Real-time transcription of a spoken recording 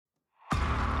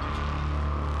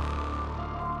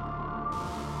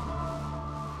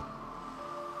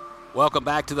Welcome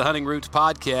back to the Hunting Roots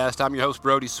Podcast. I'm your host,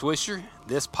 Brody Swisher.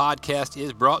 This podcast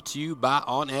is brought to you by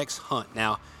OnX Hunt.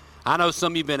 Now, I know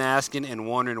some of you have been asking and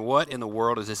wondering what in the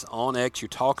world is this OnX you're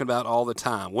talking about all the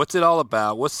time? What's it all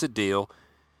about? What's the deal?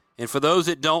 And for those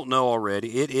that don't know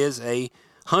already, it is a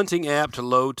hunting app to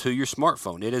load to your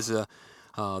smartphone. It is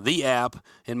the app,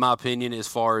 in my opinion, as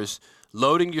far as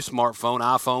loading your smartphone,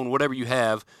 iPhone, whatever you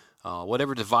have,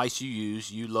 whatever device you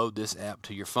use, you load this app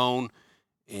to your phone.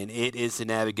 And it is a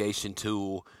navigation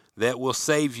tool that will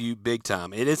save you big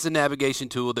time. It is a navigation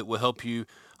tool that will help you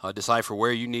decipher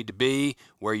where you need to be,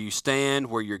 where you stand,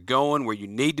 where you're going, where you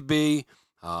need to be.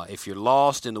 If you're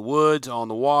lost in the woods, on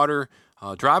the water,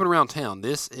 driving around town,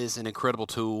 this is an incredible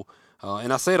tool.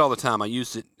 And I say it all the time. I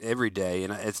use it every day.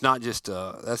 And it's not just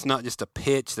that's not just a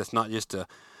pitch. That's not just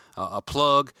a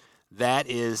plug. That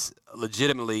is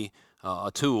legitimately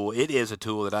a tool. It is a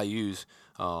tool that I use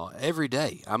every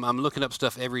day. I'm looking up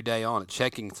stuff every day on it,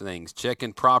 checking things,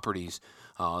 checking properties,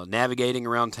 navigating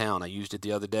around town. I used it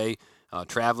the other day,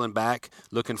 traveling back,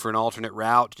 looking for an alternate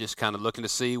route, just kind of looking to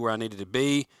see where I needed to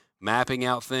be, mapping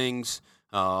out things.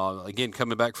 Again,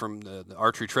 coming back from the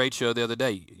archery trade show the other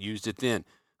day, used it then.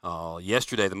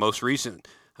 Yesterday, the most recent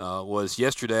was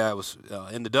yesterday. I was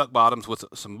in the duck bottoms with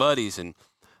some buddies and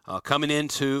coming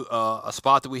into a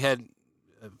spot that we had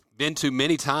been to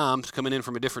many times, coming in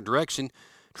from a different direction,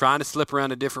 trying to slip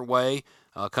around a different way,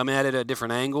 coming at it at a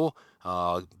different angle,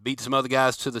 beat some other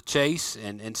guys to the chase,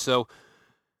 and so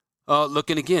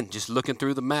just looking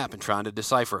through the map and trying to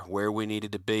decipher where we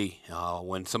needed to be.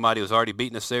 When somebody was already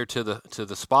beating us there to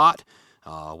the spot,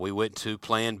 we went to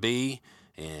Plan B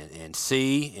and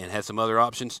C and had some other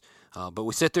options. But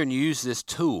we sat there and used this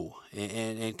tool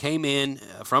and came in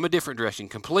from a different direction,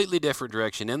 completely different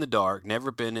direction in the dark,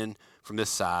 never been in from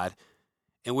this side,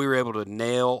 and we were able to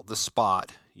nail the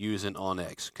spot using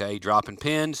OnX, okay, dropping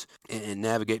pins and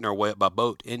navigating our way up by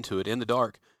boat into it in the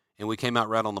dark, and we came out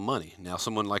right on the money. Now,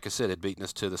 someone, like I said, had beaten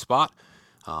us to the spot,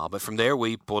 but from there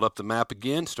we pulled up the map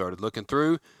again, started looking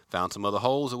through, found some other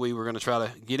holes that we were going to try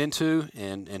to get into,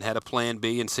 and had a Plan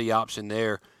B and C option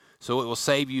there. So it will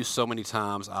save you so many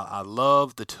times. I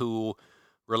love the tool,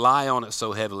 rely on it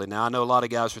so heavily. Now, I know a lot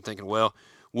of guys are thinking, well,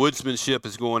 woodsmanship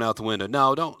is going out the window.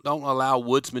 No, don't allow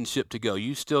woodsmanship to go.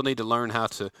 You still need to learn how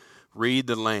to read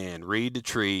the land, read the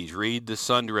trees, read the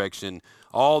sun direction,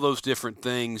 all those different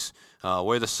things,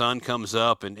 where the sun comes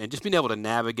up, and just being able to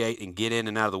navigate and get in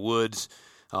and out of the woods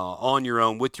on your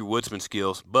own with your woodsman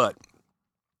skills. But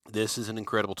this is an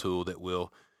incredible tool that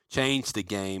will change the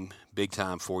game big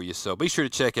time for you. So be sure to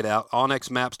check it out.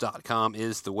 OnXMaps.com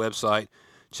is the website.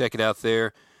 Check it out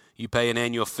there. You pay an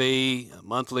annual fee, a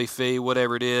monthly fee,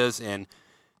 whatever it is, and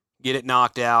get it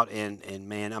knocked out. And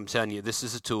man, I'm telling you, this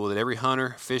is a tool that every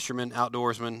hunter, fisherman,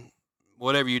 outdoorsman,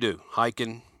 whatever you do,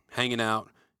 hiking, hanging out,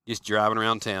 just driving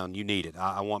around town, you need it.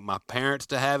 I want my parents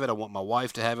to have it. I want my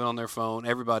wife to have it on their phone.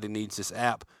 Everybody needs this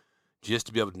app just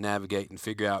to be able to navigate and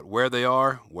figure out where they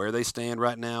are, where they stand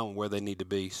right now, and where they need to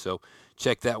be. So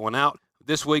check that one out.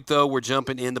 This week, though, we're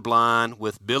jumping in the blind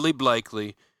with Billy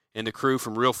Blakely and the crew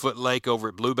from Reelfoot Lake over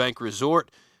at Blue Bank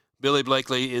Resort. Billy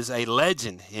Blakely is a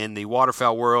legend in the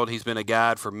waterfowl world. He's been a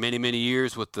guide for many, many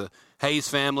years with the Hayes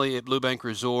family at Blue Bank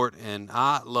Resort, and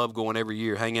I love going every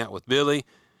year, hang out with Billy,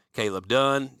 Caleb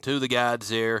Dunn, two of the guides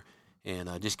there, and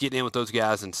just getting in with those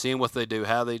guys and seeing what they do,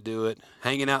 how they do it,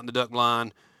 hanging out in the duck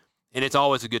blind. And it's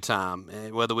always a good time.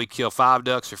 And whether we kill 5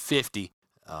 ducks or 50,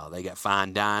 they got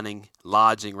fine dining,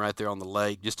 lodging right there on the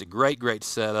lake. Just a great, great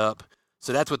setup.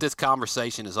 So that's what this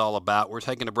conversation is all about. We're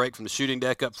taking a break from the shooting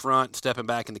deck up front, stepping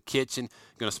back in the kitchen,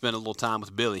 going to spend a little time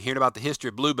with Billy, hearing about the history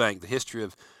of Blue Bank, the history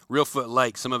of Reelfoot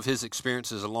Lake, some of his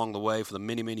experiences along the way for the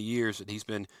many, many years that he's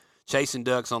been chasing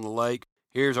ducks on the lake.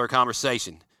 Here's our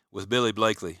conversation with Billy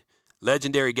Blakely,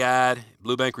 legendary guide,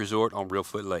 Blue Bank Resort on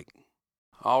Reelfoot Lake.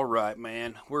 All right,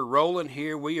 man. We're rolling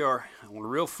here. We are on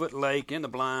Reelfoot Lake in the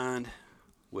blind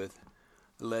with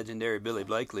the legendary Billy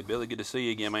Blakely. Billy, good to see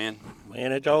you again, man.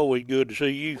 Man, it's always good to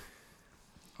see you.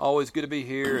 Always good to be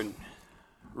here. And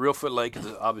Reelfoot Lake is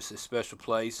obviously a special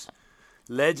place,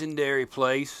 legendary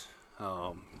place.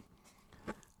 Man,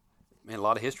 a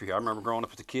lot of history here. I remember growing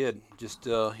up as a kid, just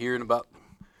hearing about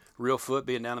Reelfoot,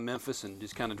 being down in Memphis, and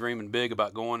just kind of dreaming big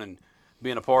about going and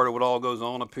being a part of what all goes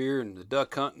on up here and the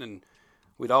duck hunting, and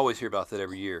we'd always hear about that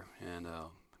every year. And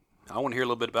I want to hear a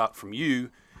little bit about from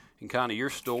you and kind of your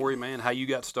story, man, how you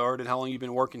got started, how long you've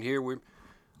been working here. We're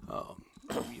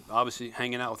obviously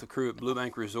hanging out with the crew at Blue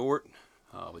Bank Resort,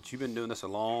 but you've been doing this a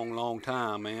long, long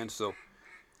time, man. So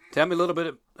tell me a little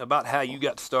bit about how you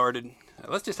got started.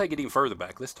 Let's just take it even further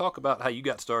back. Let's talk about how you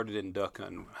got started in duck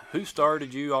hunting. Who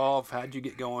started you off? How'd you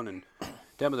get going? And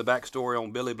Tell me the backstory on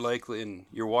Billy Blakely and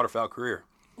your waterfowl career.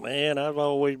 Man, I've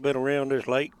always been around this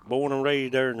lake, born and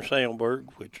raised there in Sandburg,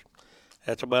 which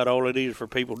that's about all it is for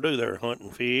people to do there, hunt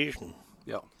and fish and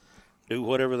Yep. do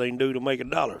whatever they can do to make a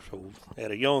dollar. So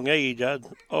at a young age, I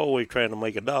was always trying to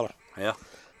make a dollar. Yeah.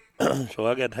 So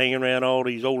I got hanging around all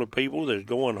these older people that's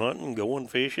going hunting, going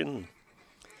fishing.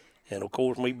 And, of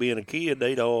course, me being a kid,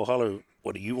 they'd all holler,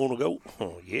 "Well, do you want to go?"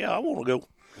 "Oh, yeah, I want to go."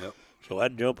 Yep. So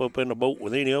I'd jump up in the boat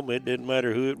with any of them. It didn't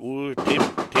matter who it was,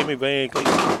 Timmy Van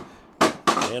Cleef.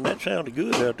 Man, that sounded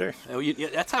good out there. Yeah,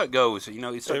 that's how it goes. You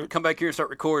know, you come back here and start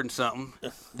recording something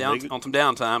on some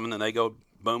downtime, and then they go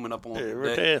booming up on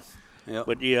Every deck. time. Yep.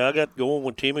 But, yeah, I got going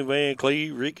with Timmy Van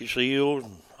Cleef, Ricky Seals,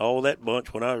 and all that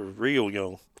bunch when I was real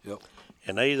young. Yep.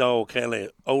 And they's all kind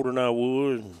of older than I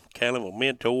was and kind of a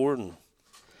mentor and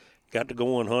got to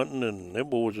going hunting. And them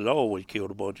boys had always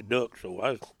killed a bunch of ducks. So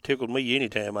it tickled me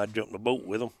anytime I'd jump in the boat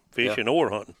with them, fishing or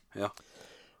hunting. Yeah.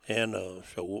 And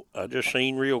so I just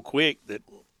seen real quick that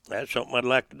that's something I'd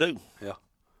like to do. Yeah.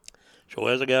 So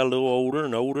as I got a little older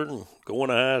and going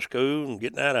to high school and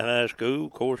getting out of high school,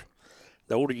 of course,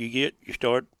 the older you get, you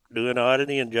start doing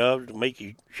oddity and jobs to make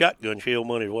you shotgun shell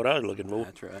money is what I was looking for.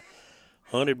 That's right.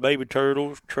 Hunted baby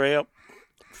turtles, trapped,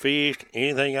 fished,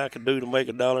 anything I could do to make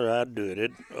a dollar, I'd do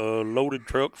it. Loaded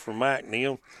trucks for Mike and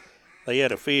them. They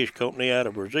had a fish company out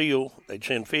of Brazil. They'd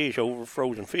send fish over,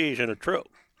 frozen fish in a truck.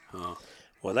 Huh.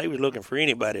 Well, they was looking for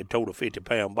anybody that towed a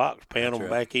 50-pound box, pound them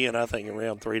back in, I think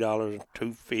around $3,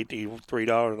 $2.50,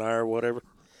 $3 an hour, whatever.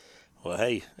 Well,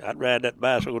 hey, I'd ride that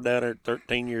bicycle down there at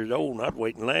 13 years old, and I'd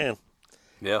wait in line.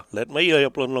 Yeah. Let me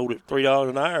help unload it $3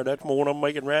 an hour. That's more than I'm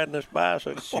making riding this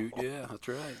bicycle. Shoot, yeah, that's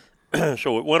right.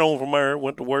 So it went on from there.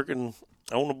 Went to working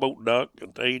on the boat dock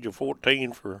at the age of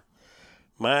 14 for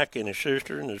Mike and his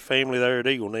sister and his family there at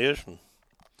Eagle Nest. And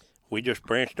we just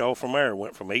branched off from there.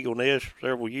 Went from Eagle Nest for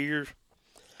several years.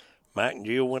 Mike and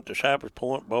Jill went to Cypress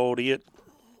Point, bought it,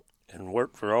 and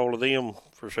worked for all of them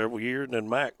for several years. And then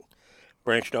Mike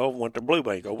branched off and went to Blue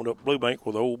Bank, opened up Blue Bank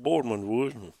where the old Boardman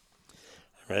was. And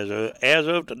as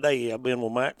of today, I've been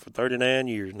with Mike for 39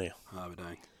 years now. Oh,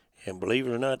 dang. And believe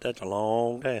it or not, that's a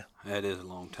long time. That is a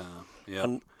long time.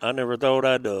 Yeah. I never thought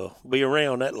I'd be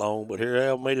around that long, but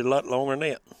here I've made it a lot longer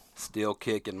than that. Still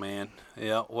kicking, man.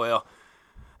 Yeah, well,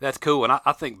 that's cool. And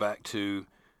I think back to,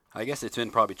 I guess it's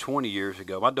been probably 20 years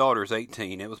ago. My daughter's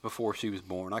 18. It was before she was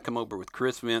born. I come over with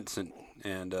Chris Vincent,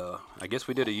 and I guess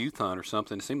we did a youth hunt or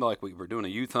something. It seemed like we were doing a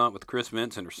youth hunt with Chris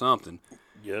Vincent or something.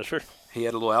 Yes, sir. He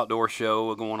had a little outdoor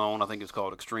show going on. I think it's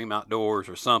called Extreme Outdoors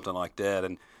or something like that.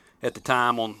 And at the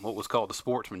time on what was called the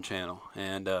Sportsman Channel.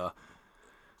 And I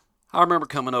remember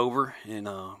coming over, and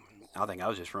I think I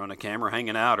was just running a camera,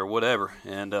 hanging out or whatever.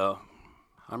 And I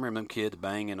remember them kids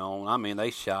banging on. I mean, they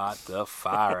shot the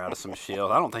fire out of some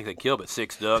shells. I don't think they killed but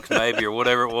 6 ducks maybe or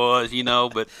whatever it was,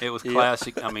 but it was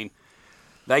classic. Yep. I mean,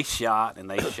 they shot, and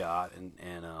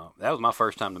that was my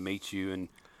first time to meet you. And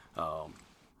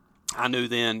I knew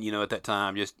then, at that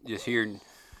time, just hearing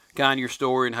kind of your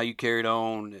story and how you carried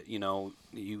on,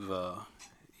 you've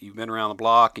been around the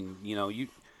block, and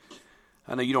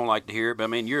I know you don't like to hear it, but I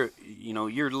mean you're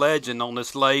legend on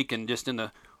this lake and just in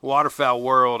the waterfowl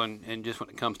world, and just when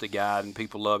it comes to guiding,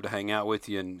 people love to hang out with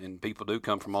you, and people do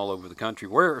come from all over the country.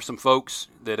 Where are some folks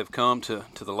that have come to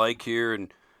the lake here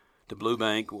and to Blue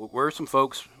Bank? Where are some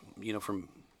folks, from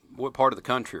what part of the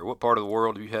country or what part of the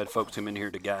world have you had folks come in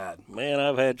here to guide? Man,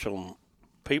 I've had some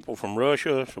people from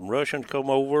Russia, some Russians come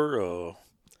over.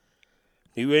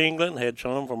 New England had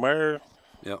some from there.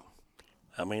 Yep.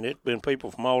 I mean, it's been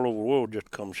people from all over the world just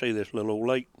to come see this little old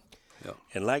lake. Yep.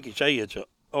 And like you say, it's an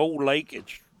old lake.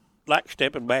 It's like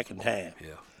stepping back in time.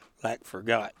 Yeah. Like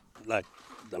like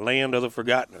the land of the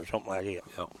forgotten or something like that.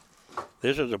 Yep.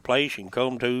 This is a place you can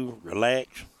come to,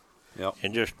 relax, Yep.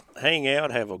 and just hang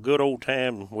out, have a good old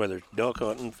time, whether it's duck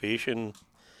hunting, fishing.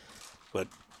 But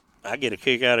I get a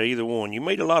kick out of either one. You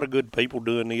meet a lot of good people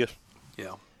doing this.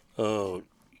 Yeah.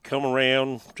 Come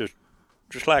around,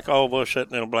 just like all of us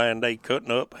sitting in a blind date,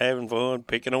 cutting up, having fun,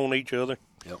 picking on each other.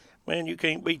 Yep. Man, you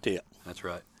can't beat that. That's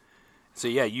right. So,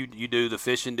 yeah, you do the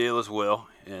fishing deal as well.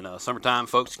 And summertime,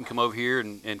 folks can come over here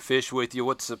and fish with you.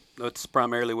 What's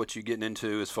primarily what you're getting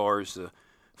into as far as the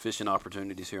fishing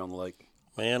opportunities here on the lake?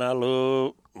 Man,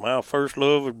 my first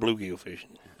love was bluegill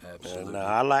fishing. Absolutely. And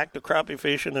I like the crappie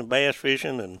fishing and bass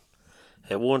fishing and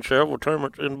have won several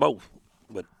tournaments in both.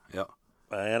 But,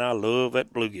 man, I love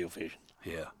that bluegill fishing.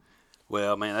 Yeah.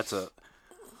 Well, man,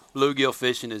 bluegill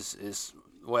fishing is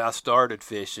the way I started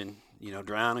fishing,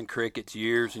 drowning crickets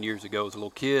years and years ago as a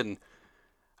little kid. And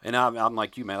And I'm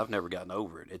like you, man. I've never gotten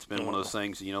over it. It's been one of those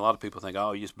things. A lot of people think,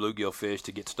 oh, you just bluegill fish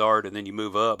to get started, and then you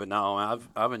move up. And no,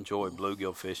 I've enjoyed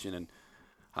bluegill fishing, and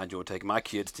I enjoy taking my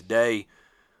kids today.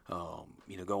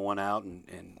 Going out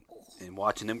and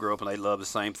watching them grow up, and they love the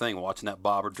same thing. Watching that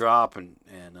bobber drop and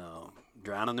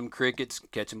drowning them crickets,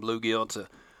 catching bluegill. It's a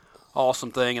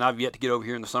awesome thing. And I've yet to get over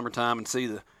here in the summertime and see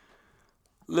the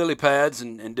lily pads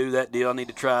and do that deal. I need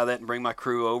to try that and bring my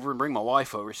crew over and bring my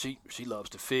wife over. She loves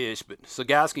to fish, but so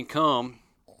guys can come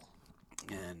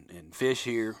and fish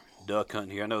here, duck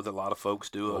hunting here. I know that a lot of folks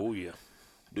do.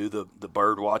 Do the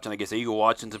bird watching. I guess eagle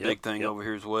watching's a big thing over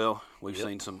here as well. We've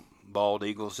seen some bald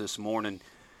eagles this morning.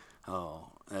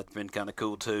 That's been kind of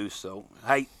cool too. So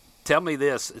hey, tell me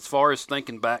this: as far as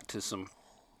thinking back to some,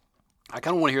 I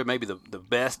kind of want to hear maybe the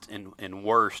best and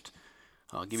worst.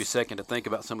 I'll give you a second to think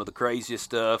about some of the craziest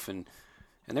stuff, and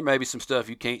there may be some stuff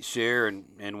you can't share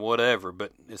and whatever.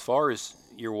 But as far as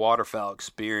your waterfowl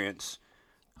experience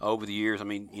over the years, I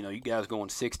mean, you guys going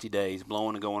 60 days,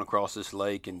 blowing and going across this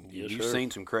lake, and you've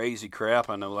seen some crazy crap.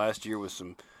 I know last year was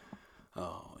some,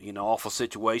 awful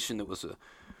situation that was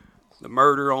the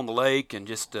murder on the lake, and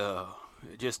just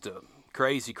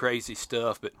crazy, crazy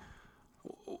stuff. But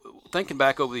thinking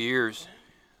back over the years,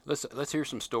 let's hear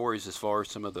some stories as far as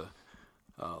some of the.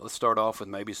 Let's start off with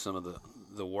maybe some of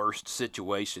the worst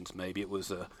situations. Maybe it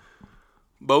was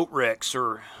boat wrecks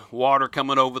or water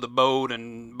coming over the boat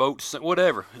and boats,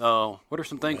 whatever. What are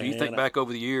some things you think back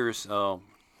over the years?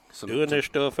 Doing this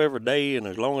stuff every day, and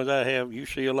as long as I have, you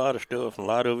see a lot of stuff, and a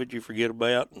lot of it you forget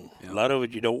about, and a lot of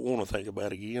it you don't want to think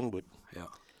about again. But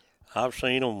I've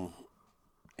seen them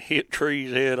hit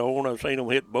trees head on. I've seen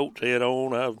them hit boats head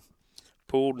on. I've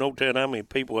pulled no telling how many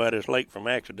people out of this lake from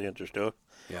accidents and stuff.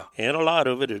 Yeah. And a lot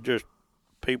of it is just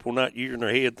people not using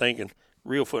their head thinking,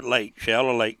 Reelfoot Lake,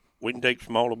 shallow lake, we can take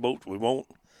smaller boats we want.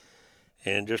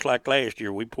 And just like last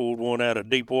year, we pulled one out of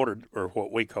deep water, or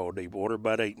what we call deep water,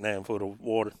 about 8-9 foot of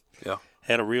water. Yeah.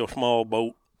 Had a real small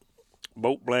boat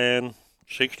blind,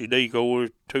 60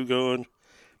 decoys, 2 guns,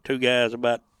 2 guys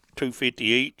about 250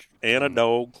 each, and a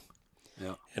dog.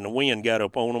 Yeah. And the wind got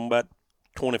up on them about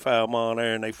 25 mile an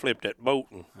hour, and they flipped that boat.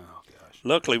 And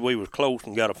luckily, we was close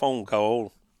and got a phone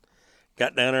call.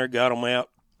 Got down there, got them out,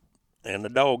 and the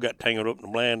dog got tangled up in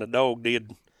the blind. The dog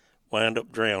did wind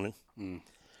up drowning.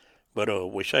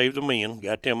 But we saved the men,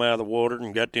 got them out of the water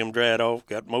and got them dried off,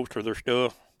 got most of their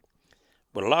stuff.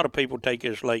 But a lot of people take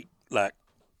this lake like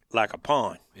a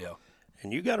pond. Yeah.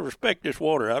 And you got to respect this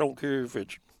water. I don't care if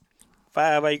it's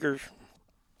 5 acres,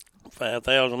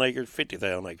 5,000 acres,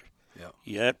 50,000 acres.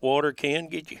 Yeah. That water can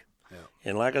get you. Yeah.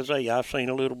 And like I say, I've seen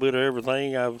a little bit of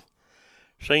everything. I've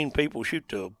seen people shoot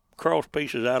the cross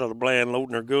pieces out of the blind,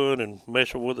 loading their gun and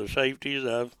messing with the safeties.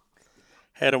 I've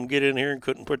had them get in here and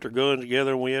couldn't put their guns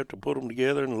together, and we have to put them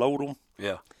together and load them.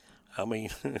 Yeah. I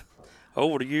mean,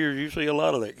 over the years, you see a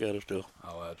lot of that kind of stuff.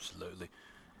 Oh, absolutely.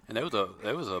 And there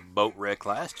was a boat wreck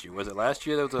last year. Was it last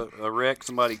year there was a wreck?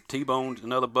 Somebody T-boned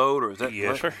another boat, or is that?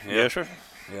 Yes, sir. Yeah. Yes, sir.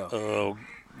 Yeah.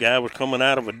 Guy was coming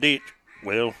out of a ditch.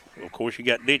 Well, of course, you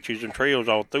got ditches and trails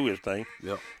all through this thing.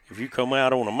 Yeah. If you come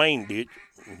out on a main ditch,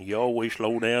 you always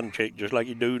slow down and check just like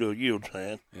you do to a yield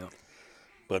sign. Yeah.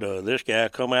 But this guy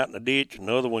come out in the ditch,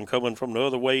 another one coming from the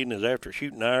other way, and is after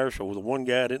shooting ours. So the one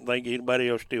guy didn't think anybody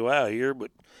else still out here,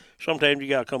 but sometimes you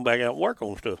got to come back out and work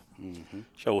on stuff. Mm-hmm.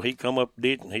 So he come up the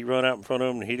ditch, and he run out in front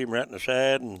of him and hit him right in the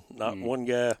side, and knocked one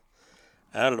guy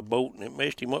out of the boat, and it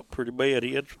messed him up pretty bad.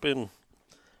 He had to spend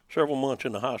several months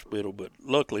in the hospital, but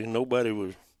luckily nobody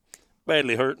was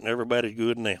badly hurt, and everybody's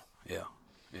good now. Yeah,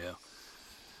 yeah.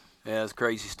 Yeah, it's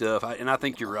crazy stuff. And I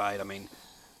think you're right. I mean,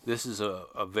 this is a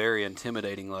very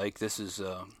intimidating lake. This is,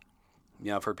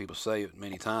 I've heard people say it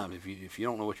many times. If you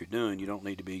don't know what you're doing, you don't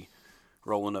need to be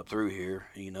rolling up through here,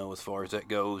 as far as that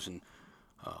goes. And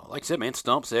like I said, man,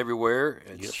 stumps everywhere.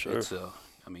 Yes, sir. It's,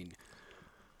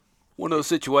 one of those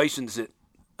situations that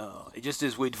it just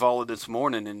as we'd followed this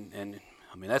morning. And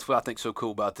I mean, that's what I think's so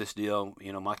cool about this deal.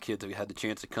 My kids have had the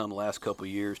chance to come the last couple of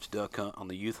years to duck hunt on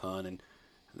the youth hunt, and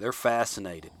they're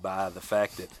fascinated by the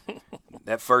fact that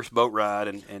that first boat ride,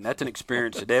 and that's an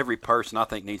experience that every person I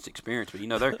think needs to experience.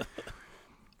 But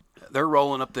they're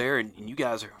rolling up there, and you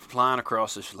guys are flying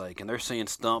across this lake, and they're seeing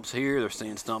stumps here, they're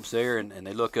seeing stumps there, and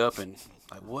they look up and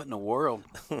like, what in the world?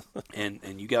 and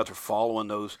you guys are following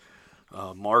those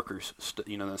markers,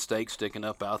 the stakes sticking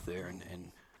up out there,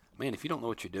 and man, if you don't know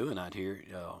what you're doing out here,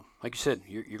 like you said,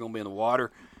 you're going to be in the water,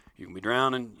 you're going to be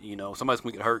drowning. Somebody's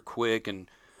going to get hurt quick, and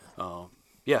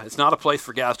it's not a place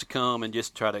for guys to come and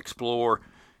just try to explore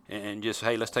and just,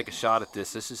 hey, let's take a shot at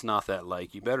this. This is not that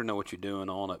lake. You better know what you're doing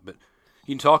on it. But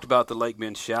you talked about the lake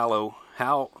being shallow.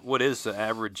 What is the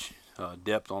average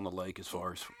depth on the lake as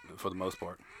far as for the most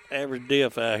part? Average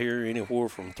depth out here anywhere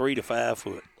from 3 to 5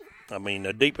 foot. I mean,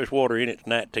 the deepest water in it's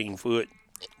 19 foot,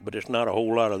 but it's not a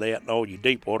whole lot of that. And all your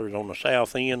deep water is on the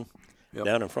south end,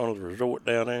 down in front of the resort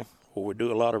down there, where we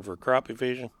do a lot of our crappie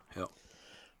fishing. Yep.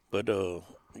 But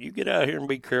you get out here and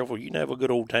be careful. You can have a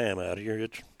good old time out here.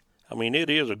 It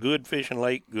is a good fishing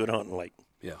lake, good hunting lake.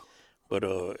 Yeah. But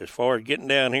as far as getting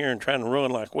down here and trying to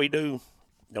run like we do,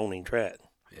 don't even try it.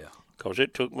 Yeah. Because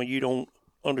it took me, you don't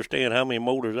understand how many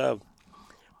motors I've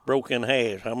broke in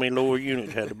halves, how many lower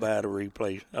units had to buy to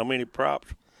replace, how many props,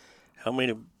 how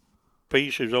many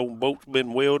pieces on boats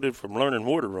been welded from learning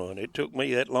where to run. It took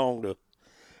me that long to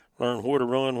learn where to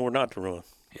run, where not to run.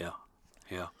 Yeah.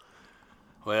 Yeah.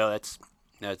 Well, that's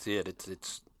it.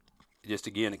 It's just,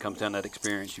 again, it comes down to that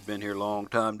experience. You've been here a long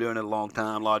time, doing it a long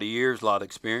time, a lot of years, a lot of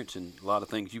experience, and a lot of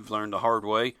things you've learned the hard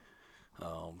way.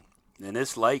 And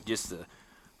this lake, just the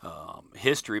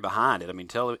history behind it. I mean,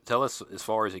 tell us as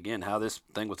far as, again, how this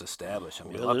thing was established. I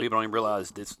mean, a lot of people don't even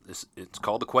realize it's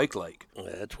called the Quake Lake.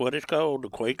 That's what it's called, the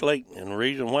Quake Lake. And the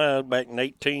reason why, back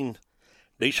in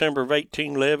December of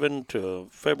 1811 to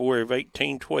February of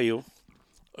 1812,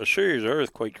 a series of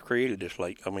earthquakes created this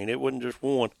lake. I mean, it wasn't just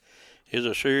one. It was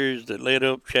a series that led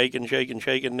up, shaking,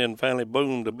 and then finally,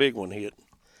 boom, the big one hit.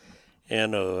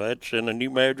 And that's in the New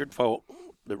Madrid Fault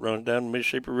that runs down the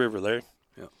Mississippi River there.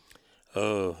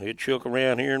 It shook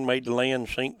around here and made the land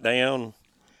sink down.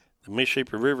 The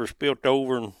Mississippi River spilled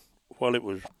over, and while it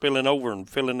was spilling over and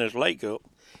filling this lake up,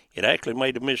 it actually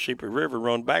made the Mississippi River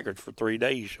run backwards for 3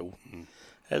 days. So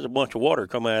there's a bunch of water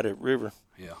come out of that river.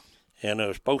 Yeah. And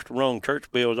it's supposed to run church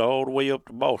bells all the way up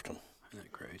to Boston. Isn't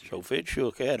that crazy? So if it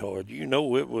shook that hard, you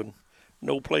know it was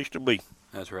no place to be.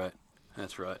 That's right.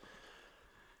 That's right.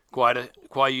 Quite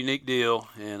a unique deal,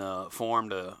 and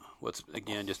formed what's,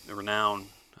 again, just a renowned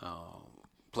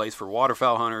place for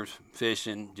waterfowl hunters,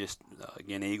 fishing, just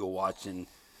again, eagle watching.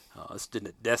 It's a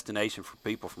destination for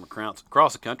people from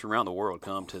across the country, around the world,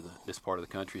 come to this part of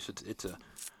the country. So it's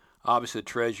obviously a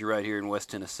treasure right here in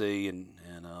West Tennessee, and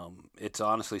it's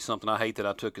honestly something I hate that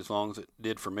I took as long as it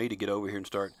did for me to get over here and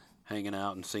start hanging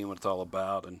out and seeing what it's all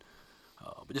about. And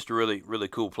but just a really, really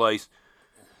cool place.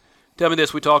 Tell me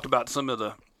this: we talked about some of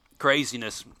the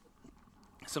craziness,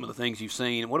 some of the things you've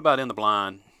seen. What about in the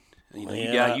blind? You know,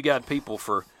 you got people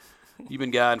you've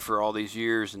been guiding for all these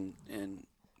years, and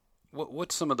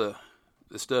what's some of the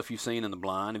stuff you've seen in the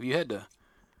blind? Have you had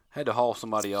to haul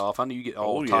somebody off? I know you get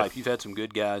all types. You've had some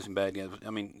good guys and bad guys. I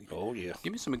mean,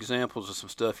 give me some examples of some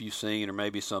stuff you've seen, or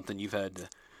maybe something you've had to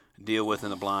deal with in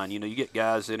the blind. You know, you get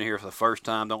guys in here for the first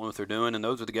time, don't know what they're doing, and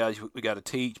those are the guys we got to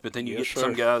teach. But then you get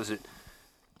some guys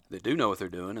that do know what they're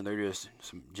doing, and they're just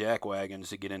some jackwagons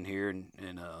that get in here.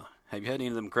 And have you had any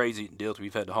of them crazy deals where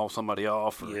you've had to haul somebody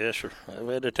off? Yes, sir. I've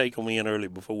had to take them in early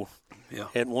before. Yeah.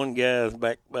 Had one guy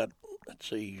back about,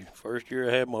 first year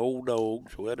I had my old dog,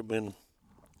 so that'd have been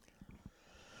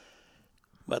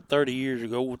about 30 years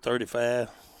ago, 35.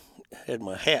 Had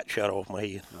my hat shot off my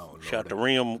head. Oh, shot the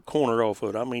rim corner off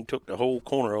of it. I mean, took the whole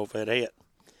corner off that hat.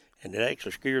 And it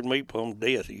actually scared me plumb to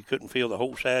death. You couldn't feel the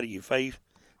whole side of your face.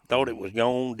 Thought it was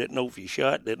gone. Didn't know if you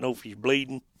shot. Didn't know if you was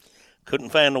bleeding.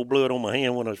 Couldn't find no blood on my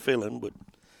hand when I was feeling, but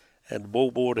had the bull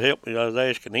boy to help me. I was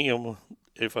asking him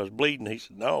if I was bleeding. He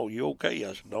said, "No, you okay?"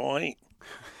 I said, "No, I ain't."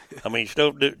 I mean,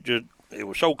 stuff that it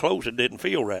was so close it didn't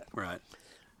feel right. Right.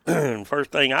 And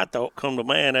first thing I thought come to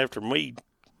mind after me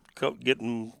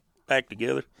getting back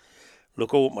together,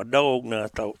 look over at my dog, and I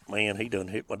thought, man, he done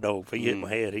hit my dog. If he hit my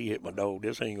head, he hit my dog.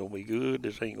 This ain't going to be good.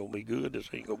 This ain't going to be good. This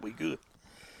ain't going to be good.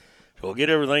 So I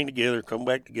get everything together, come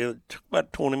back together. It took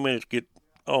about 20 minutes to get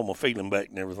all my feeling back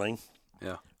and everything.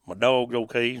 Yeah. My dog's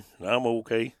okay, and I'm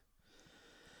okay.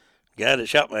 The guy that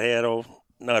shot my head off,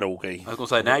 not okay. I was going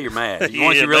to say, now you're mad. Yeah,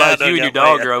 Once you realize you and your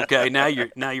dog are okay, now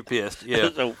you're pissed. Yeah.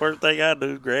 So first thing I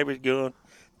do is grab his gun,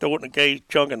 throw it in the cage,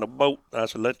 chunk in the boat. I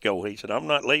said, "Let's go." He said, "I'm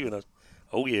not leaving." I said,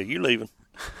 "Oh, yeah, you leaving.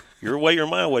 Your way or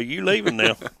my way. You leaving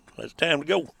now. It's time to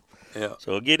go." Yeah.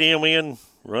 So I get him in,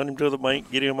 run him to the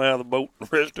bank, get him out of the boat. The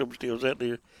rest of them still sat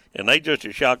there. And they just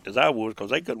as shocked as I was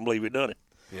because they couldn't believe it done it.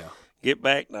 Yeah. Get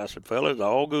back, and I said, "Fellas,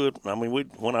 all good." I mean,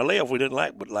 when I left, we didn't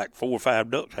like 4 or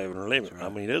 5 ducks having a limit. Right. I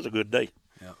mean, it was a good day.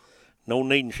 Yeah. No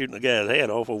need in shooting the guy's head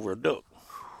off over a duck.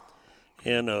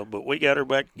 And but we got her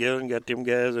back together and got them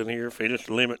guys in here, finished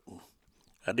the limit.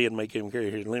 I did make him carry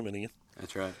his limit in.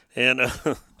 That's right. And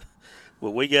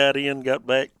but we got in, got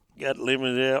back, got the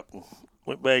limit out, and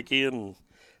went back in. And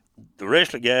the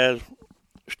rest of the guys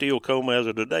still come as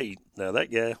of today. Now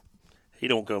that guy, he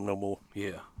don't come no more.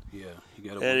 Yeah. Yeah. You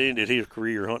got that ended his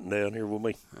career hunting down here with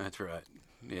me. That's right.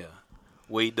 Yeah.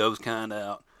 Weed those kind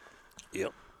out.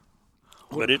 Yep.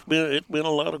 But it's been a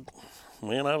lot of,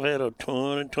 man, I've had a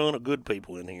ton of good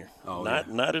people in here. Oh,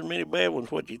 not as many bad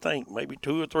ones what you think. Maybe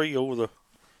 2 or 3 over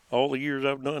all the years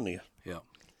I've done this. Yeah.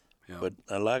 But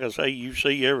like I say, you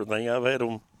see everything. I've had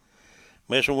them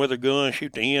messing with a gun,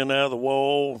 shoot the end out of the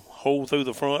wall, hole through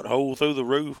the front, hole through the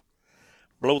roof,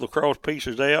 blow the cross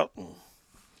pieces out. And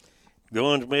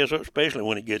guns mess up, especially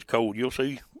when it gets cold. You'll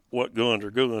see what guns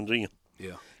are guns in.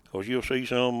 Yeah. Because you'll see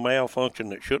some malfunction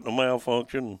that shouldn't have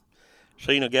malfunctioned.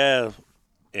 Seen a guy,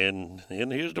 and in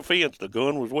his defense, the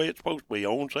gun was where it's supposed to be,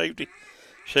 on safety.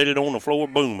 Set it on the floor,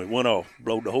 boom, it went off.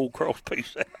 Blowed the whole cross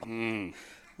piece out.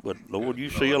 But, Lord, you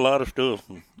see a lot of stuff.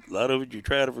 And a lot of it you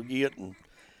try to forget and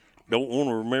don't want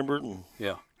to remember it. And,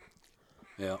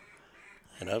 Yeah.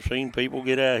 And I've seen people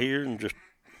get out here and just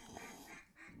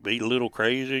be a little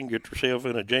crazy and get yourself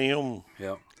in a jam.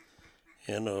 Yeah.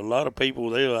 And a lot of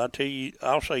people,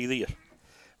 I'll say this.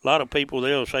 A lot of people,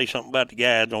 they'll say something about the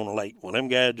guides on the lake. Well, them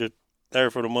guys just there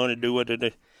for the money, do what they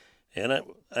do. And I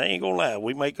ain't going to lie,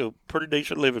 we make a pretty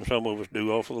decent living, some of us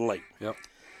do, off of the lake. Yep.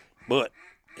 But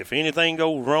if anything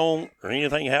goes wrong or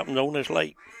anything happens on this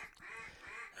lake,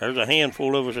 there's a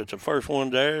handful of us that's the first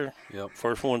ones there,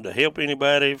 first one to help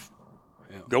anybody,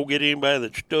 go get anybody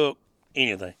that's stuck,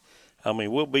 anything. I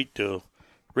mean, we'll beat the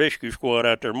rescue squad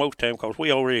out there most time because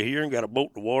we already here and got a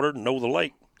boat to water and know the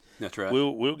lake. That's right.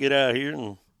 We'll get out here,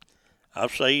 and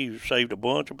I've saved a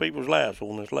bunch of people's lives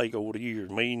on this lake over the years.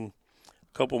 Me and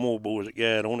a couple more boys that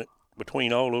got on it.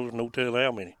 Between all of us, no telling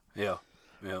how many. Yeah.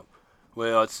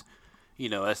 Well, it's,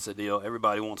 that's the deal.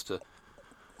 Everybody wants to,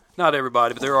 not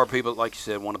everybody, but there are people, like you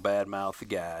said, want to badmouth the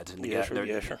guides. And Yes,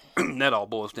 sir. That all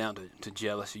boils down to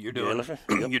jealousy. You're doing Yep.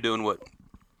 You're doing what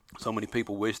so many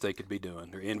people wish they could be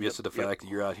doing. They're envious of the fact that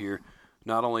you're out here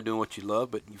not only doing what you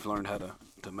love, but you've learned how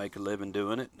to make a living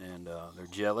doing it, and they're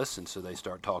jealous, and so they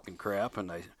start talking crap, and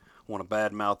they want to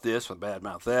badmouth this or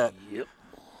badmouth that. Yep.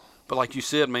 But like you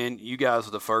said, man, you guys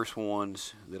are the first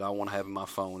ones that I want to have in my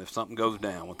phone. If something goes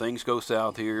down, when things go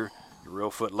south here, at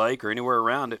Reelfoot Lake or anywhere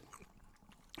around it,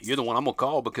 you're the one I'm going to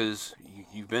call because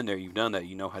you've been there, you've done that.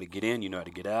 You know how to get in, you know how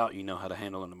to get out, you know how to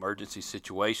handle an emergency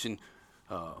situation.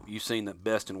 You've seen the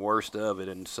best and worst of it,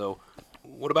 and so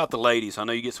what about the ladies? I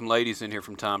know you get some ladies in here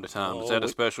from time to time. Is that a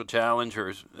special challenge,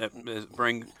 or does it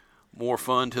bring more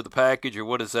fun to the package, or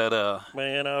what is that?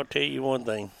 Man, I'll tell you one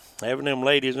thing. Having them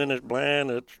ladies in this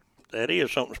blind, that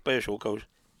is something special because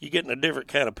you're getting a different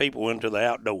kind of people into the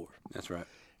outdoors. That's right.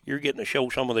 You're getting to show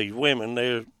some of these women.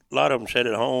 There's a lot of them sit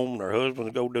at home, their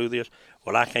husbands go do this.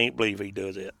 Well, I can't believe he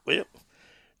does that. Well,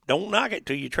 don't knock it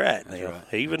till you try it. That's now.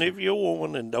 right. Even if you're a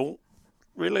woman and don't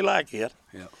really like it.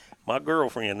 Yeah. My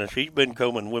girlfriend, she's been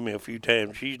coming with me a few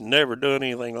times. She's never done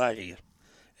anything like this,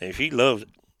 and she loves it.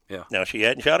 Yeah. Now, she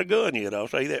hadn't shot a gun yet, I'll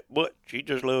say that, but she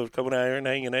just loves coming out here and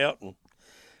hanging out and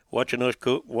watching us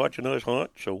cook, watching us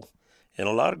hunt. So, and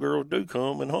a lot of girls do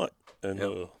come and hunt,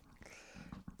 and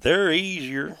they're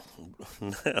easier.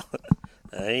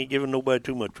 I ain't giving nobody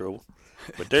too much trouble,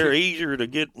 but they're easier to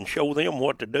get and show them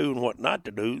what to do and what not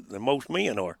to do than most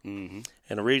men are. Mm-hmm.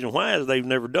 And the reason why is they've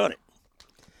never done it.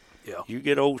 Yeah. You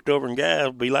get old stubborn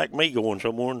guys be like me going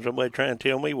somewhere and somebody trying to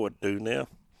tell me what to do now.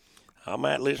 I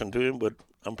might listen to him, but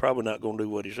I'm probably not going to do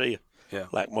what he says. Yeah.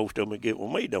 Like most of them that get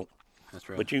with me don't. That's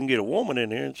right. But you can get a woman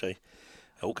in there and say,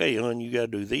 okay, hon, you got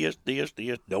to do this, this,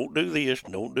 this. Don't do this,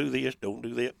 don't do this, don't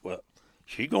do that. Well,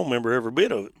 she's going to remember every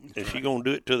bit of it. And she's going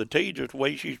to do it to the T just the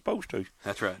way she's supposed to.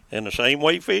 That's right. And the same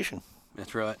way fishing.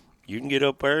 That's right. You can get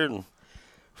up there and,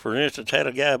 for instance, had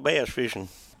a guy bass fishing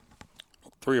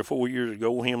 3 or 4 years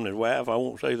ago, him and his wife. I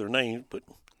won't say their names, but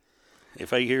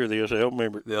if they hear this, they'll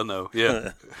remember it. They'll know,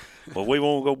 yeah. Well, we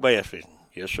want to go bass fishing.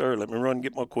 Yes, sir. Let me run and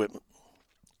get my equipment,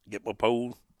 get my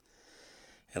pole.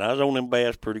 And I was on them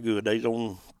bass pretty good. They's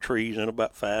on trees in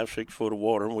about 5-6 foot of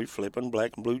water, and we flipping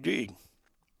black and blue jig.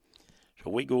 So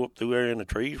we go up through there in the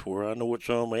trees where I know what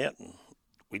some at, and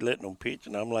we letting them pitch,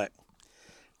 and I'm like,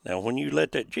 now when you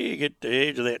let that jig hit the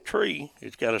edge of that tree,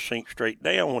 it's got to sink straight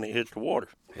down when it hits the water.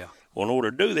 Yeah. Well, in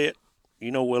order to do that,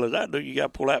 you know well as I do, you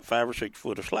got to pull out 5 or 6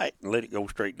 foot of slack and let it go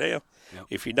straight down. Yep.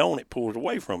 If you don't, it pulls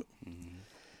away from it. Mm-hmm.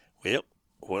 Well,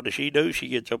 what does she do? She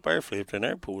gets up there, flips in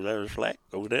there, pulls out her slack,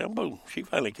 goes down, boom. She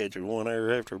finally catches one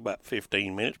there after about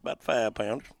 15 minutes, about 5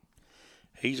 pounders.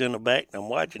 He's in the back, and I'm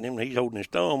watching him, and he's holding his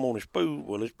thumb on his spool.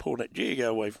 Well, it's pulling that jig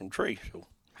out away from the tree. So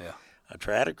yeah. I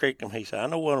try to correct him. He said, I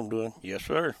know what I'm doing. Yes,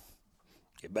 sir.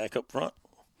 Get back up front.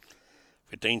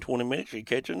 15, 20 minutes, he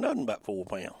catches nothing but 4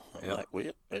 pounds. I'm like,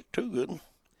 well, that's too good.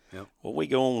 Yep. Well, we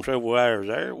go on several hours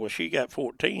there. Well, she got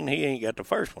 14. He ain't got the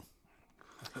first one.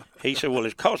 He said, well,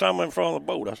 it's because I'm in front of the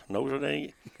boat. I said, no,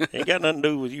 it ain't got nothing to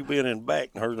do with you being in the back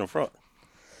and her in the front.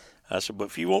 I said, but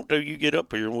if you want to, you get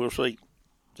up here and we'll see.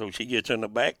 So she gets in the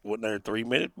back, wasn't there 3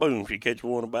 minutes, boom, she catches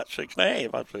one about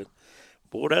 6.5. I said,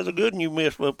 boy, that's a good one you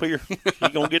missed up here. She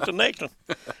going to get the next one.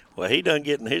 Well, he done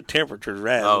getting his temperatures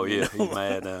right. Oh, yeah, he's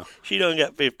mad now. She done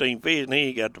got 15 fish, and he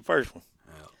ain't got the first one.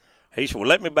 Yeah. He said, well,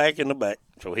 let me back in the back.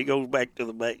 So he goes back to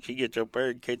the back. She gets up there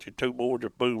and catches 2 more,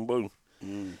 just boom, boom.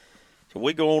 So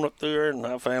we go on up there, and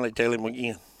I finally tell him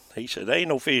again. He said, there ain't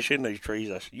no fish in these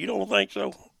trees. I said, you don't think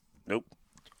so? Nope.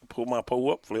 Pull my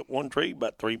pole up, flip one tree,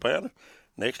 about 3 pounder.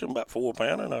 Next one, about 4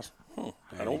 pounder. And I said,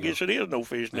 I don't guess it is no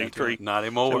fish in these trees. Not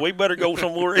anymore. So we better go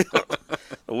somewhere else.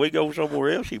 So we go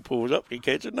somewhere else. He pulls up, he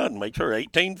catches nothing, makes her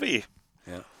 18 fish.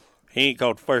 Yeah. He ain't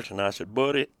caught the first one. I said,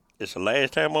 buddy, it's the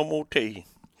last time I'm going to tell you.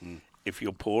 If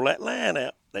you'll pull that line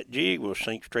out, that jig will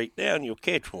sink straight down, you'll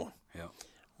catch one. Yeah.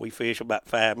 We fish about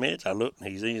 5 minutes. I look,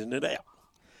 and he's easing it out.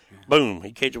 Yeah. Boom,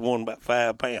 he catches one about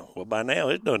 5 pounds. Well, by now,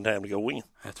 it's done time to go in.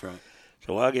 That's right.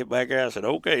 So I get back there. I said,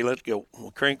 okay, let's go. We'll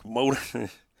crank the motor.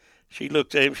 She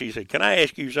looked at him. She said, can I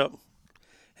ask you something?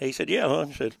 He said, yeah, huh?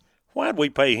 She said, why'd we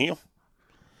pay him?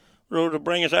 To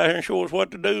bring us out here and show us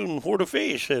what to do and where to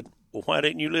fish. Said, well, why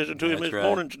didn't you listen to him this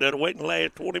morning instead of waiting the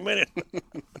last 20 minutes?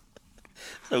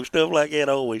 So stuff like that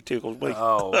always tickles me.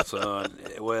 Oh, son.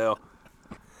 Well,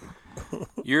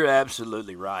 you're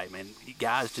absolutely right, man.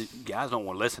 Guys don't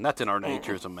want to listen. That's in our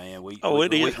nature as a man. We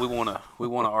want to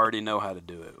already know how to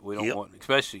do it. We don't want,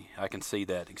 especially, I can see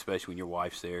that, especially when your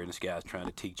wife's there and this guy's trying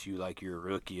to teach you like you're a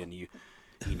rookie and you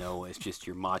know, it's just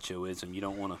your machoism. You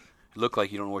don't want to look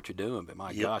like you don't know what you're doing. But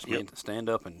my gosh, man, to stand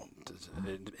up and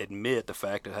to admit the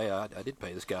fact that, hey, I did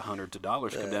pay this guy hundreds of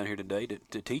dollars to come down here today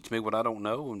to teach me what I don't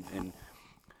know and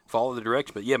follow the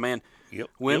direction. But yeah, man,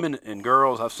 women and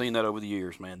girls, I've seen that over the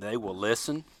years, man. They will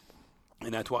listen,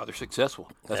 and that's why they're successful.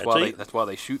 That's why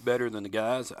they shoot better than the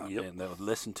guys, and they'll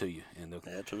listen to you. And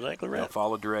that's exactly right. They'll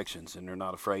follow directions, and they're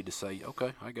not afraid to say,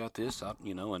 okay, I got this,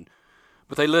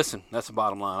 but they listen. That's the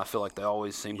bottom line. I feel like they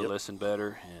always seem to listen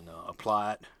better and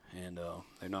apply it, and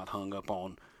they're not hung up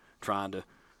on trying to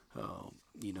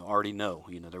already know.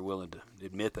 They're willing to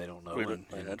admit they don't know. And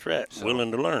that's right. So,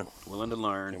 willing to learn. Willing to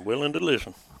learn. And willing to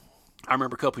listen. I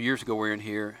remember a couple of years ago we were in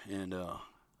here, and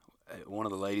one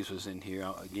of the ladies was in here.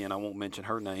 Again, I won't mention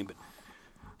her name, but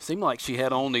it seemed like she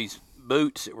had on these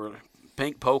boots that were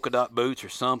pink polka dot boots or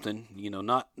something,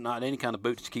 not any kind of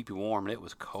boots to keep you warm. And it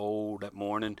was cold that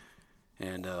morning,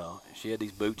 and she had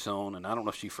these boots on, and I don't know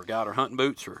if she forgot her hunting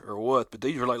boots or what, but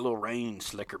these were like little rain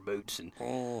slicker boots, and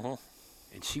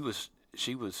she was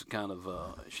kind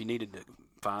of she needed to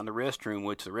find the restroom,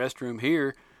 which the restroom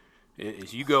here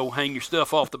is you go hang your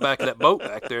stuff off the back of that boat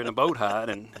back there in the boat hide,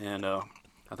 and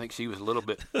I think she was a little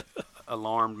bit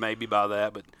alarmed maybe by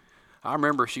that, but I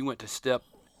remember she went to step,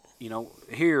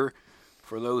 here,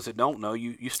 for those that don't know,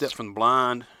 you step from the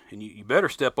blind, and you better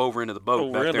step over into the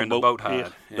boat back there in the boat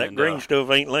hide. Yeah. That green stuff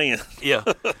ain't laying. Yeah,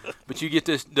 but you get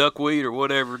this duckweed or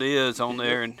whatever it is on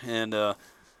there, and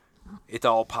it's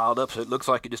all piled up, so it looks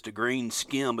like it's just a green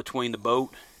skim between the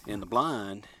boat and the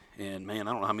blind. And, man,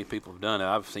 I don't know how many people have done it.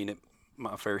 I've seen it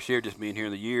my fair share just being here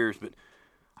in the years. But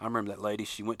I remember that lady,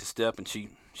 she went to step, and she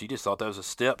just thought that was a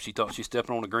step. She thought she was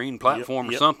stepping on a green platform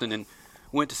or something, and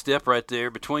went to step right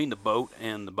there between the boat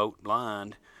and the boat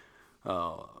blind.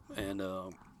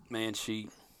 Man, she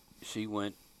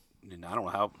went, and I don't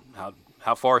know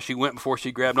how far she went before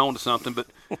she grabbed onto something, but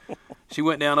she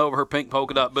went down over her pink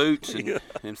polka dot boots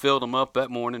and filled them up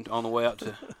that morning on the way out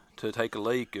to take a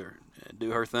leak or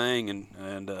do her thing,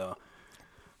 and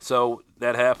so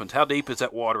that happens. How deep is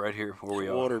that water right here where we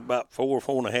are? Water about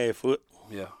 4.5 foot.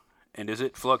 Yeah. And does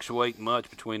it fluctuate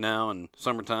much between now and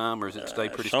summertime, or does it stay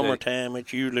pretty steady? Summertime,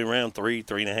 it's usually around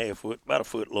 3.5 foot, about a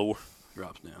foot lower.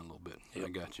 Drops down a little bit. Yep.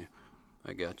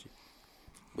 I got you.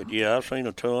 But yeah, I've seen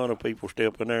a ton of people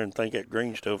step in there and think that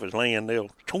green stuff is land. They'll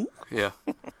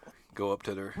go up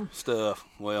to their stuff.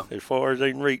 Well, as far as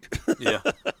they can reach. Yeah.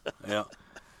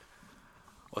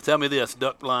 Well, tell me this,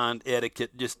 duck blind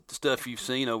etiquette, just stuff you've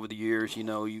seen over the years.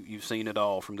 You've seen it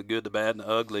all, from the good, the bad, and the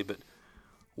ugly. But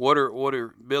what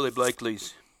are Billy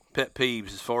Blakely's pet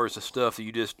peeves as far as the stuff that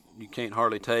you can't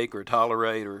hardly take or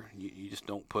tolerate, or you just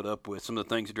don't put up with? Some of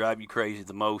the things that drive you crazy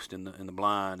the most in the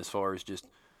blind, as far as just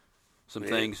some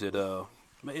things that,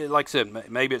 like I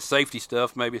said, maybe it's safety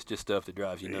stuff, maybe it's just stuff that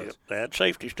drives you nuts. That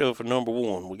safety stuff is number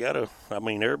one.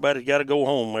 Everybody's got to go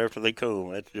home after they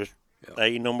come. That's just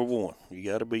number one. You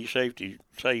got to be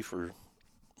safe, or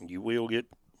you will get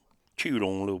chewed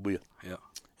on a little bit. Yeah.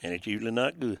 And it's usually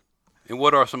not good. And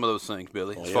what are some of those things,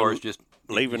 Billy, as far as just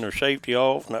leaving their safety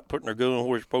off, not putting their gun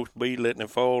where it's supposed to be, letting it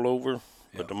fall over?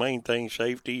 But the main thing,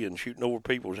 safety and shooting over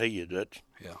people's heads.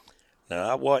 Now,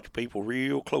 I watch people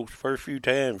real close. First few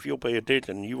times, if you'll pay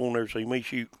attention, you won't ever see me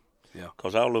shoot. Yeah.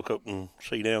 Because I'll look up and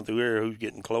see down through there who's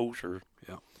getting close or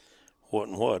what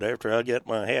and what. After I get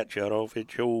my hat shot off,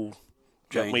 it sure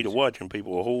got me to watching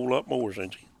people a whole lot more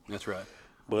since. That's right.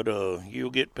 But you'll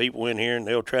get people in here, and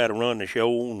they'll try to run the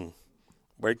show and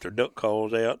break their duck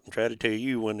calls out and try to tell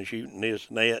you when they're shooting this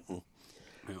and that. And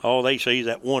all they see is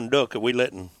that one duck that we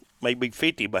letting maybe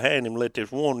 50 behind him let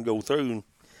this one go through. And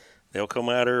they'll come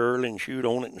out there early and shoot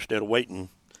on it instead of waiting.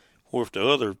 Or if the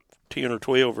other 10 or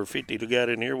 12 or 50 that got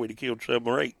in here, we'd have killed 7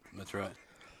 or 8. That's right.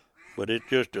 But it's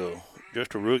just a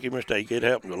rookie mistake. It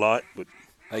happens a lot. But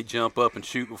they jump up and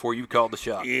shoot before you called the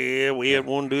shot. Yeah, we had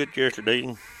one do it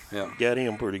yesterday. Yeah. Got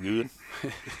him pretty good.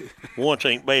 Once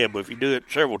ain't bad, but if you do it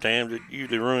several times, it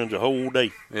usually runs a whole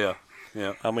day. Yeah,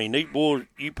 yeah. I mean, these boys,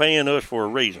 you paying us for a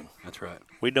reason. That's right.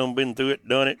 We done been through it,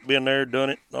 done it, been there, done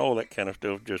it, all that kind of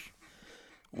stuff. Just,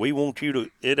 we want you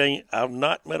to, I've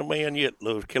not met a man yet that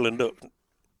loves killing ducks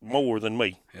more than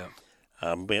me. Yeah.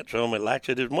 I've met some that likes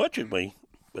it as much as me,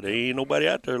 but there ain't nobody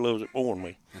out there loves it more than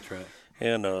me. That's right.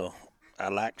 And I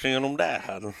like seeing them die.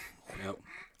 Yep.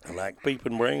 I like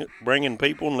bringing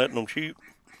people and letting them shoot.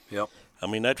 Yep. I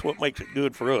mean, that's what makes it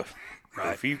good for us.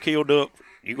 Right. If you kill ducks,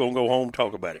 you're going to go home and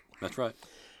talk about it. That's right.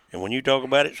 And when you talk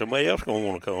about it, somebody else going to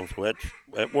want to come. So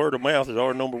that word of mouth is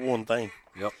our number one thing.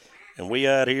 Yep. And we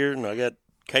out here, and I got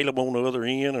Caleb on the other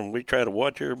end, and we try to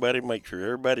watch everybody, make sure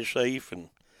everybody's safe, and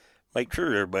make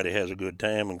sure everybody has a good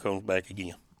time and comes back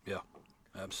again. Yeah,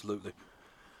 absolutely.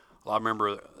 Well, I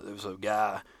remember there was a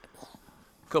guy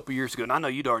a couple years ago, and I know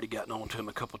you'd already gotten on to him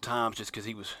a couple of times just because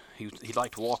he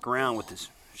liked to walk around with his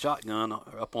shotgun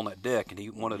up on that deck, and he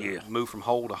wanted to move from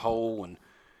hole to hole, and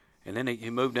then he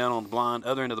moved down on the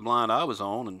other end of the blind I was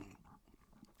on, and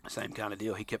same kind of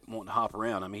deal. He kept wanting to hop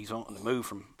around. I mean, he's on the move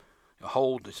from a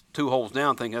hole to 2 holes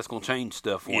down, thinking that's going to change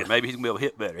stuff for him. Maybe he's going to be able to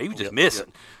hit better. He was just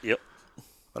missing. Yep.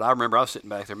 But I remember I was sitting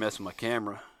back there messing with my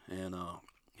camera, and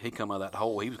he come out of that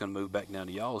hole. He was going to move back down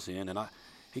to y'all's end, and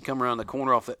he come around the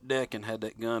corner off that deck and had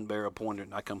that gun barrel pointed,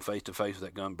 and I come face to face with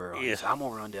that gun barrel. He said, I'm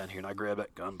going to run down here, and I grabbed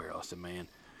that gun barrel. I said, man,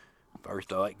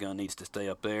 first all, that gun needs to stay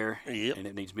up there, and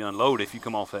it needs to be unloaded if you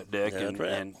come off that deck. That's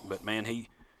right. But, man, he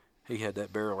had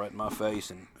that barrel right in my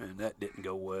face, and that didn't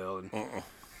go well. And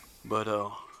But,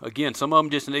 again, some of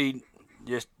them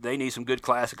they need some good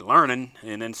classic learning,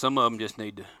 and then some of them just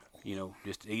need to,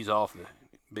 just ease off the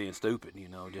being stupid,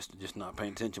 just not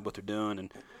paying attention to what they're doing.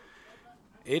 And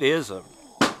it is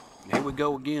here we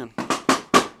go again.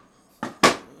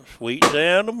 Sweet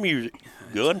sound of music,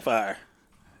 gunfire.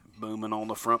 Booming on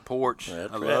the front porch.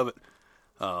 That's I love it.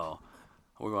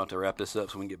 We're going to have to wrap this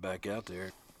up so we can get back out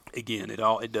there. Again,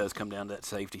 it does come down to that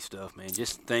safety stuff, man.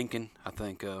 Just thinking, I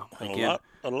think, again.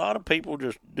 A lot of people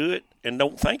just do it and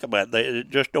don't think about it. They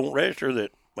just don't register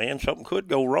that, man, something could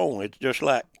go wrong. It's just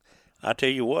like, I tell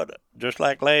you what, just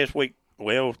like last week,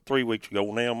 3 weeks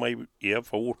ago now, maybe,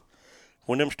 4,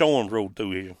 when them storms rolled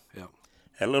through here. Yeah.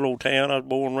 That little old town I was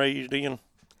born and raised in,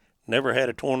 never had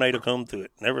a tornado come through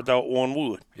it. Never thought one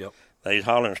would. Yep. They was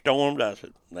hollering storms. I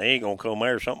said, they ain't going to come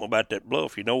there. Something about that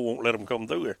bluff, won't let them come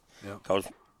through here. Because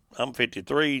I'm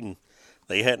 53, and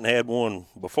they hadn't had one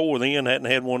before then, hadn't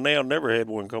had one now, never had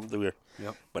one come through here.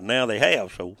 Yep. But now they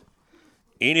have, so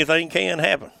anything can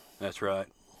happen. That's right.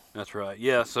 That's right.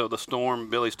 Yeah, so the storm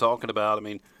Billy's talking about, I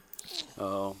mean,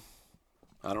 I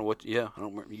don't know what, I don't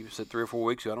remember, you said 3 or 4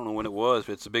 weeks ago, I don't know when it was,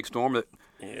 but it's a big storm that.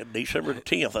 Yeah, December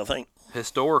 10th, I think.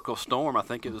 Historical storm. I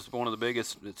think it was one of the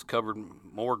biggest. It's covered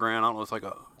more ground. I don't know, it's like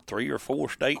a 3 or 4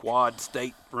 states. Quad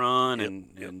state run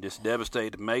and just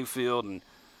devastated Mayfield. And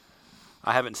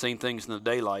I haven't seen things in the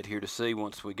daylight here to see.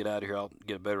 Once we get out of here, I'll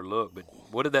get a better look. But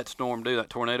what did that storm do? That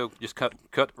tornado just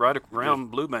cut right around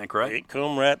Blue Bank, right? It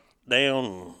come right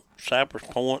down Cypress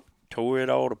Point, tore it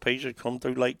all to pieces, come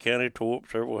through Lake County, tore up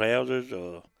several houses.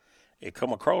 It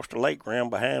come across the lake around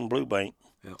behind Blue Bank.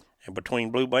 Yep. And between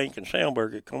Blue Bank and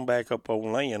Soundburg, it come back up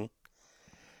on land.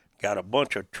 Got a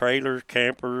bunch of trailers,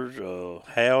 campers,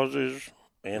 houses,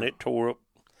 and it tore up.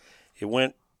 It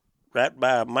went right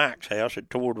by Mike's house.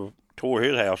 It tore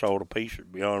his house all to pieces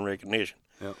beyond recognition.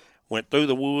 Yep. Went through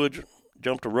the woods,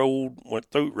 jumped the road, went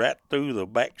right through the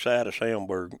backside of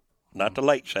Soundburg, not the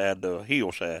lake side, the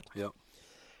hillside. Yep.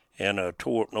 And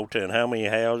tore up no telling how many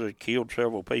houses, killed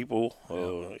several people.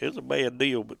 It's a bad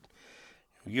deal, but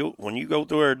when you go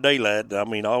through our daylight, I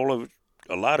mean, a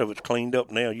lot of it's cleaned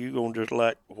up now. You're going to just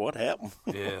like, what happened?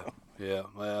 Yeah.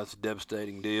 Well, it's a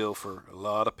devastating deal for a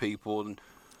lot of people. And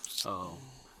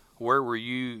where were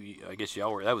you? I guess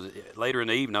y'all were. That was later in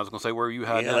the evening. I was going to say, where were you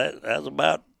hiding? Yeah, that was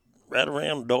about right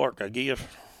around dark, I guess.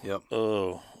 Yep.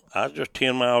 I was just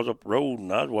 10 miles up the road,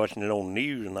 and I was watching it on the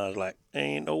news, and I was like,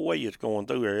 ain't no way it's going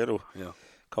through there. Yeah.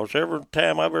 Because every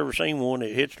time I've ever seen one,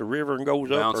 it hits the river and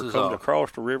goes up, or Bounces comes off.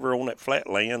 across the river on that flat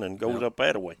land and goes up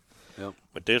that way. Yep.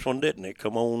 But this one didn't. It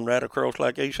come on right across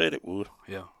like they said it would.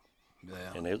 Yeah.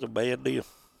 And it was a bad deal.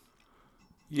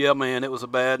 Yeah, man, it was a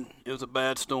bad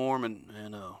storm,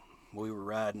 and we were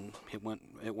riding. It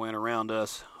went around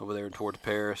us over there towards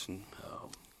Paris, and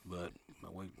but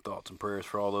we thoughts and prayers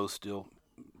for all those still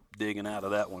digging out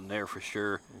of that one there for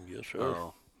sure. Yes,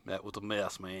 sir. That was a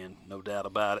mess, man, no doubt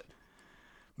about it.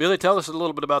 Billy, tell us a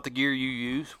little bit about the gear you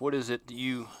use. What is it that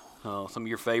you some of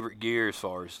your favorite gear as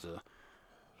far as the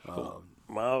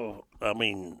your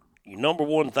number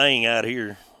one thing out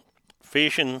here,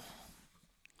 fishing,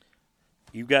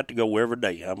 you got to go every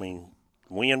day. I mean,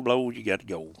 wind blows, you got to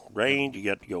go. Rain, you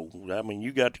got to go. I mean,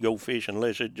 you got to go fishing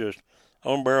unless it's just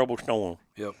unbearable storm.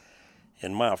 Yep.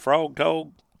 And my Frog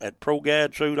Tog, that Pro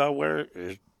Guide suit I wear,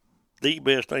 is the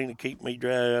best thing to keep me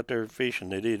dry out there fishing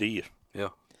that it is. Yeah.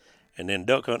 And then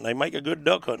duck hunting, they make a good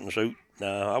duck hunting suit.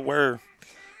 Now, I wear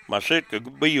my Sitka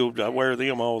Bills, I wear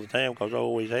them all the time because I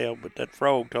always have, but that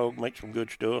Frog Tog makes some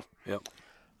good stuff. Yep.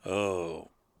 Yamaha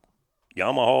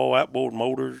outboard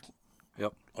motors.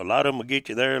 Yep. A lot of them will get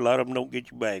you there, a lot of them don't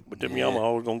get you back, but them Yeah.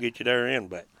 Yamaha's going to get you there and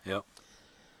back. Yep.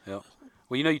 Yep.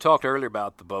 Well, you talked earlier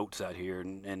about the boats out here,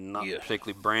 and not Yes.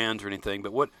 particularly brands or anything,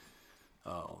 but what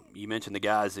you mentioned the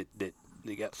guys that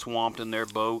they got swamped in their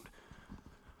boat.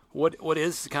 What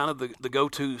is kind of the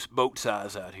go-to boat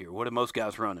size out here? What are most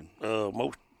guys running?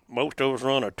 Most of us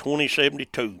run a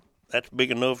 2072. That's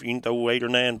big enough you can throw 8 or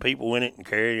 9 people in it and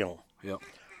carry on. Yep.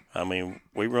 I mean,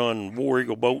 we run War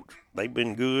Eagle boats. They've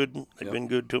been good. They've Yep. been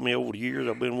good to me over the years.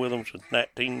 I've been with them since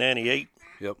 1998.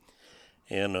 Yep.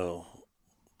 And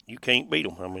you can't beat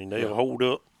them. I mean, they'll Yeah. hold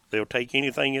up. They'll take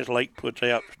anything this lake puts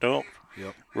out, stumps,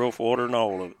 Yep. rough water, and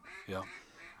all of it. Yep.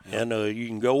 And you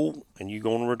can go, and you're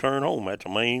going to return home. That's the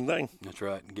main thing. That's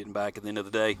right. And getting back at the end of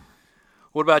the day.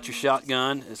 What about your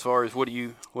shotgun? As far as what are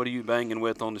you banging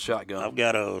with on the shotgun? I've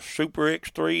got a Super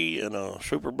X3 and a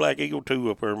Super Black Eagle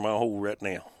 2 up there in my hole right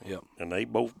now. Yep. And they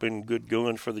both been good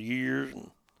guns for the years.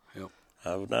 And Yep.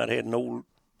 I've not had no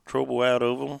trouble out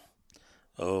of them.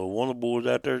 One of the boys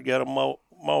out there's got a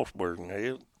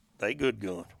Mossberg. They good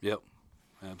guns. Yep.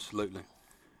 Absolutely.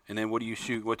 And then what do you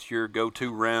shoot? What's your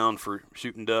go-to round for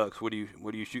shooting ducks? What are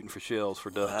you shooting for shells for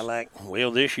ducks?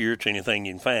 This year it's anything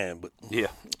you can find, but Yeah.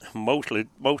 most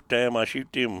time I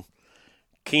shoot them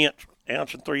Kent's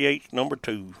ounce and 3/8 number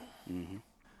 2. Mm-hmm.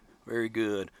 Very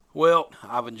good. Well,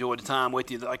 I've enjoyed the time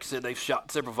with you. Like I said, they've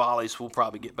shot several volleys. We'll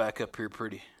probably get back up here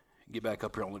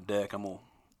on the deck. I'm gonna.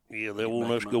 Yeah, they want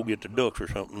us to go get the ducks or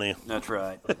something then. That's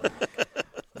right.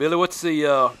 Billy, what's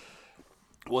the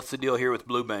deal here with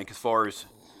Blue Bank as far as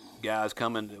guys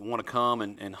coming that want to come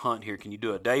and hunt here? Can you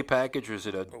do a day package, or is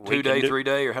it a 2-day,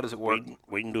 3-day, or how does it work?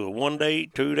 We can do a 1 day,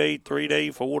 2 day, 3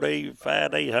 day, 4 day,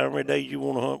 5 day, however many days you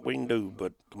want to hunt, we can do.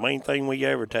 But the main thing we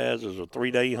advertise is a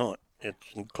 3-day hunt. It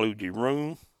includes your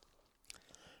room,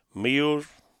 meals,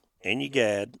 and your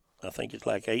guide. I think it's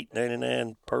like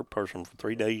 $8.99 per person for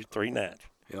 3 days, 3 nights.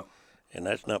 Yep. And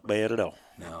that's not bad at all.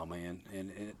 No, man,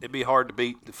 and it'd be hard to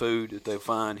beat the food that they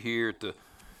find here at the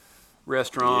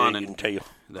restaurant. Yeah, you and can tell.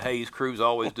 The Hayes crew's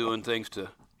always doing things to,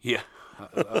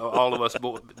 all of us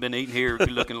been eating here,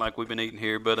 looking like we've been eating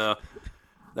here. But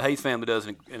the Hayes family does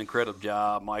an incredible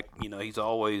job. Mike, he's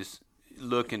always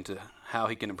looking to how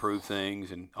he can improve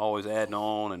things and always adding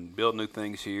on and building new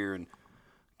things here. And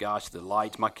gosh, the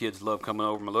lights, my kids love coming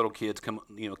over. My little kids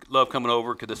love coming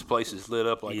over because this place is lit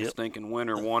up like a stinking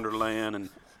winter wonderland.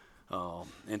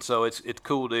 And so it's a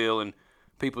cool deal, and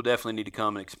people definitely need to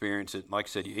come and experience it. Like I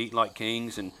said, you eat like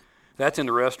kings, and that's in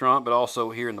the restaurant, but also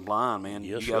here in the blind, man.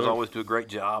 Yes, you guys sir. always do a great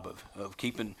job of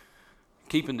keeping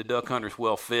the duck hunters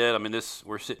well fed. I mean,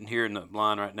 we're sitting here in the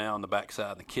blind right now on the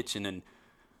backside of the kitchen, and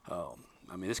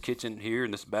this kitchen here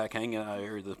and this back hangout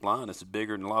area of this blind is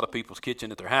bigger than a lot of people's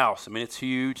kitchen at their house. I mean, it's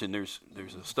huge, and there's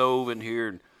a stove in here,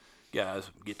 and guys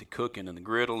get to cooking and the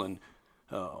griddle and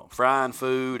frying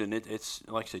food, and it's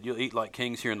like I said, you'll eat like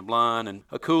kings here in the blind, and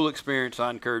a cool experience.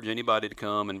 I encourage anybody to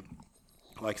come, and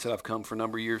like I said, I've come for a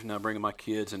number of years now, bringing my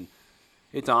kids, and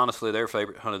it's honestly their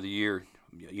favorite hunt of the year.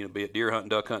 Be it deer hunting,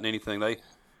 duck hunting, anything,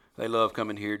 they love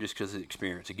coming here just because of the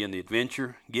experience. Again, the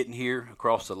adventure, getting here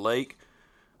across the lake,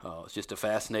 it's just a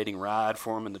fascinating ride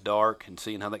for them in the dark and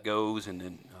seeing how that goes, and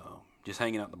then just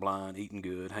hanging out in the blind, eating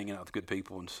good, hanging out with good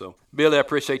people. And so, Billy, I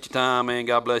appreciate your time, man.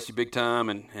 God bless you big time,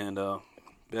 and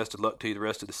best of luck to you the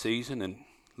rest of the season, and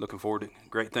looking forward to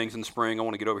great things in the spring. I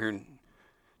want to get over here and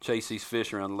chase these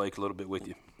fish around the lake a little bit with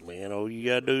you. Man, all you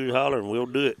got to do is holler and we'll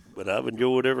do it. But I've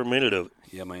enjoyed every minute of it.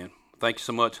 Yeah, man. Thank you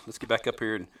so much. Let's get back up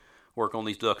here and work on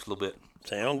these ducks a little bit.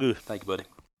 Sound good. Thank you, buddy.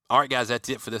 All right, guys, that's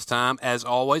it for this time. As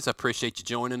always, I appreciate you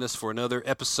joining us for another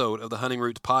episode of the Hunting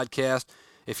Roots Podcast.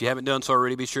 If you haven't done so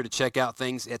already, be sure to check out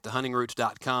things at the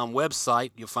huntingroots.com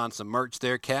website. You'll find some merch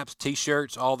there, caps,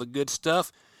 T-shirts, all the good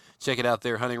stuff. Check it out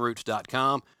there,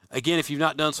 huntingroots.com. Again, if you've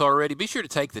not done so already, be sure to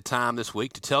take the time this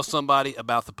week to tell somebody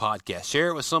about the podcast. Share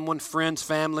it with someone, friends,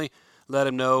 family. Let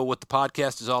them know what the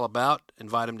podcast is all about.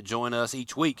 Invite them to join us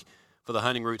each week for the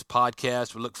Hunting Roots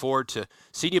Podcast. We look forward to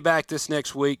seeing you back this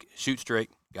next week. Shoot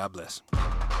straight. God bless.